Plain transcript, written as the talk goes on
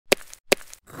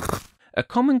A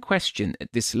common question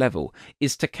at this level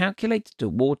is to calculate the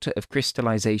water of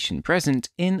crystallization present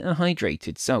in a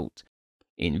hydrated salt.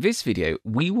 In this video,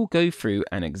 we will go through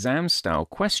an exam-style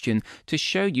question to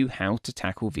show you how to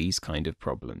tackle these kind of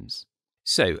problems.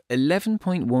 So,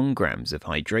 11.1 grams of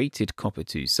hydrated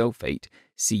copper-2 sulfate,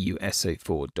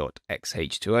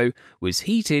 CuSO₄.xH₂O, was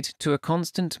heated to a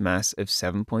constant mass of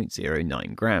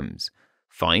 7.09 grams.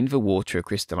 Find the water of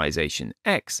crystallization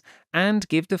X and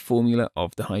give the formula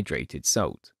of the hydrated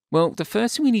salt. Well, the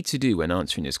first thing we need to do when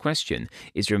answering this question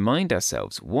is remind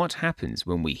ourselves what happens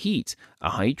when we heat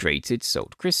a hydrated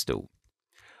salt crystal.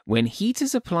 When heat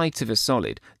is applied to the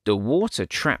solid, the water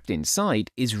trapped inside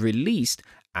is released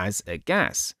as a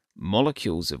gas.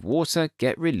 Molecules of water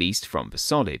get released from the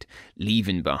solid,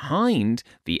 leaving behind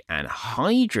the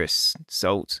anhydrous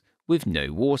salt with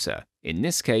no water, in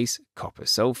this case, copper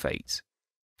sulfate.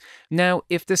 Now,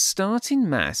 if the starting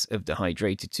mass of the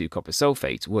hydrated 2 copper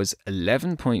sulfate was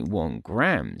 11.1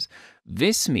 grams,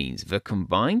 this means the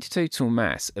combined total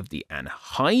mass of the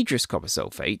anhydrous copper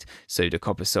sulfate, so the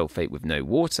copper sulfate with no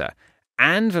water,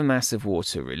 and the mass of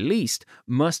water released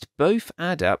must both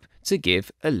add up to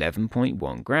give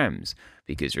 11.1 grams.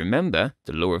 Because remember,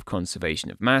 the law of conservation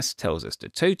of mass tells us the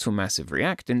total mass of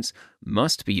reactants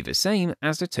must be the same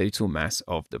as the total mass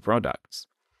of the products.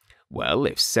 Well,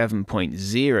 if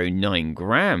 7.09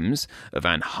 grams of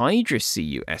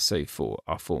anhydrous CuSO₄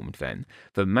 are formed then,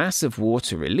 the mass of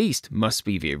water released must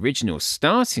be the original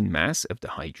starting mass of the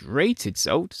hydrated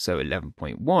salt, so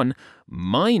 11.1,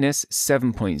 minus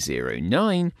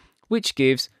 7.09, which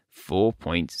gives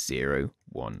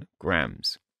 4.01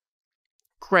 grams.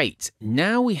 Great,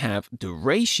 now we have the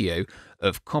ratio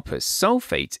of copper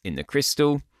sulfate in the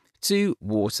crystal to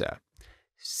water,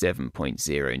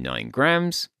 7.09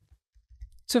 grams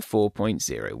to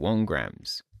 4.01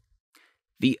 grams.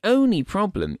 The only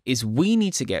problem is we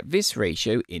need to get this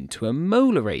ratio into a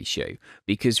molar ratio,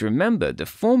 because remember the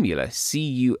formula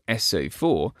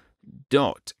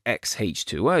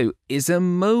CuSO₄.xH₂O is a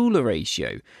molar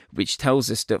ratio, which tells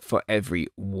us that for every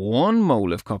 1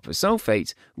 mole of copper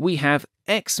sulfate, we have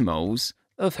X moles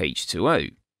of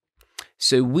H2O.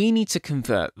 So we need to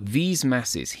convert these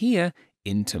masses here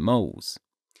into moles.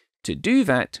 To do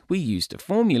that, we use the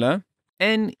formula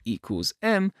N equals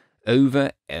M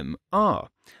over mR,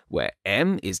 where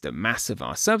M is the mass of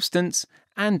our substance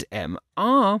and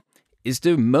mR is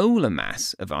the molar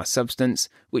mass of our substance,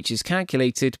 which is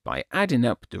calculated by adding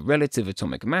up the relative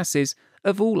atomic masses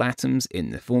of all atoms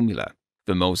in the formula.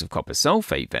 The moles of copper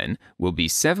sulfate then will be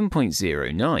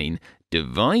 7.09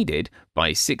 divided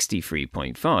by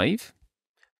 63.5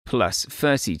 plus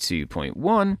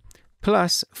 32.1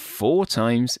 plus 4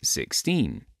 times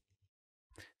 16.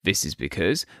 This is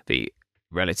because the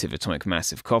relative atomic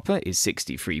mass of copper is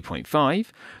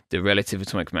 63.5, the relative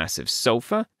atomic mass of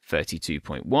sulfur,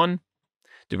 32.1,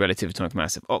 the relative atomic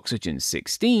mass of oxygen,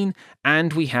 16,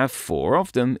 and we have 4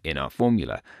 of them in our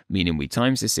formula, meaning we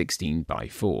times the 16 by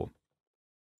 4.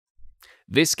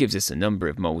 This gives us a number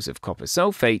of moles of copper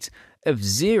sulfate of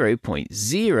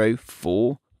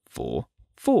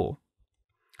 0.0444.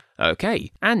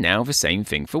 Okay, and now the same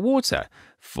thing for water.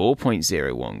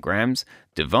 4.01 grams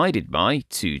divided by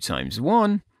 2 times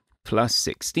 1 plus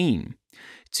 16.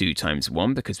 2 times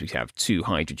 1 because we have 2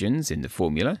 hydrogens in the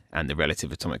formula and the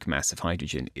relative atomic mass of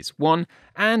hydrogen is 1,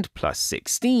 and plus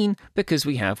 16 because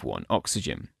we have 1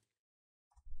 oxygen.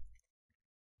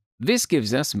 This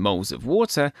gives us moles of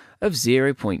water of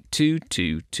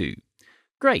 0.222.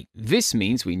 Great, this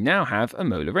means we now have a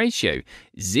molar ratio,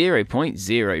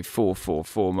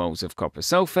 0.0444 moles of copper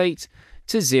sulfate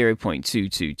to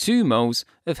 0.222 moles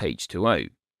of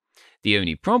H2O. The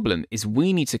only problem is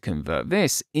we need to convert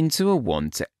this into a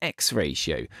 1 to X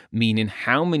ratio, meaning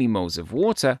how many moles of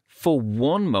water for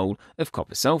 1 mole of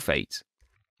copper sulfate.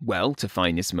 Well, to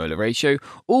find this molar ratio,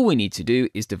 all we need to do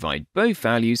is divide both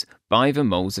values by the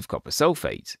moles of copper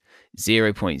sulfate.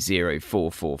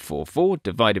 0.04444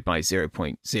 divided by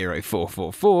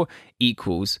 0.0444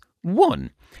 equals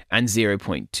 1, and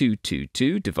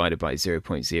 0.222 divided by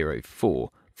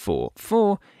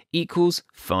 0.0444 equals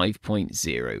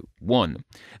 5.01,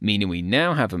 meaning we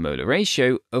now have a molar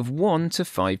ratio of 1 to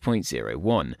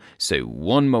 5.01, so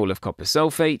 1 mole of copper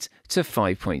sulfate to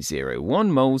 5.01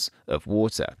 moles of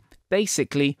water,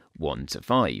 basically 1 to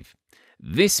 5.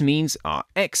 This means our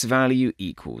X value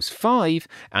equals 5,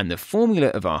 and the formula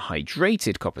of our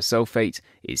hydrated copper sulfate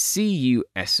is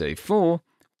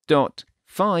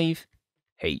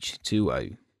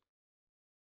CuSO₄.5H2O.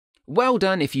 Well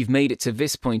done if you've made it to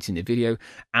this point in the video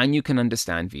and you can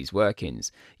understand these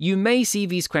workings. You may see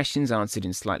these questions answered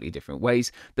in slightly different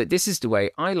ways, but this is the way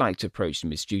I like to approach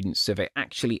them with students so they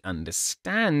actually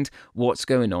understand what's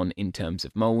going on in terms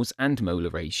of moles and molar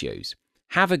ratios.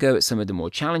 Have a go at some of the more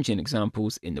challenging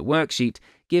examples in the worksheet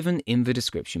given in the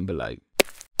description below.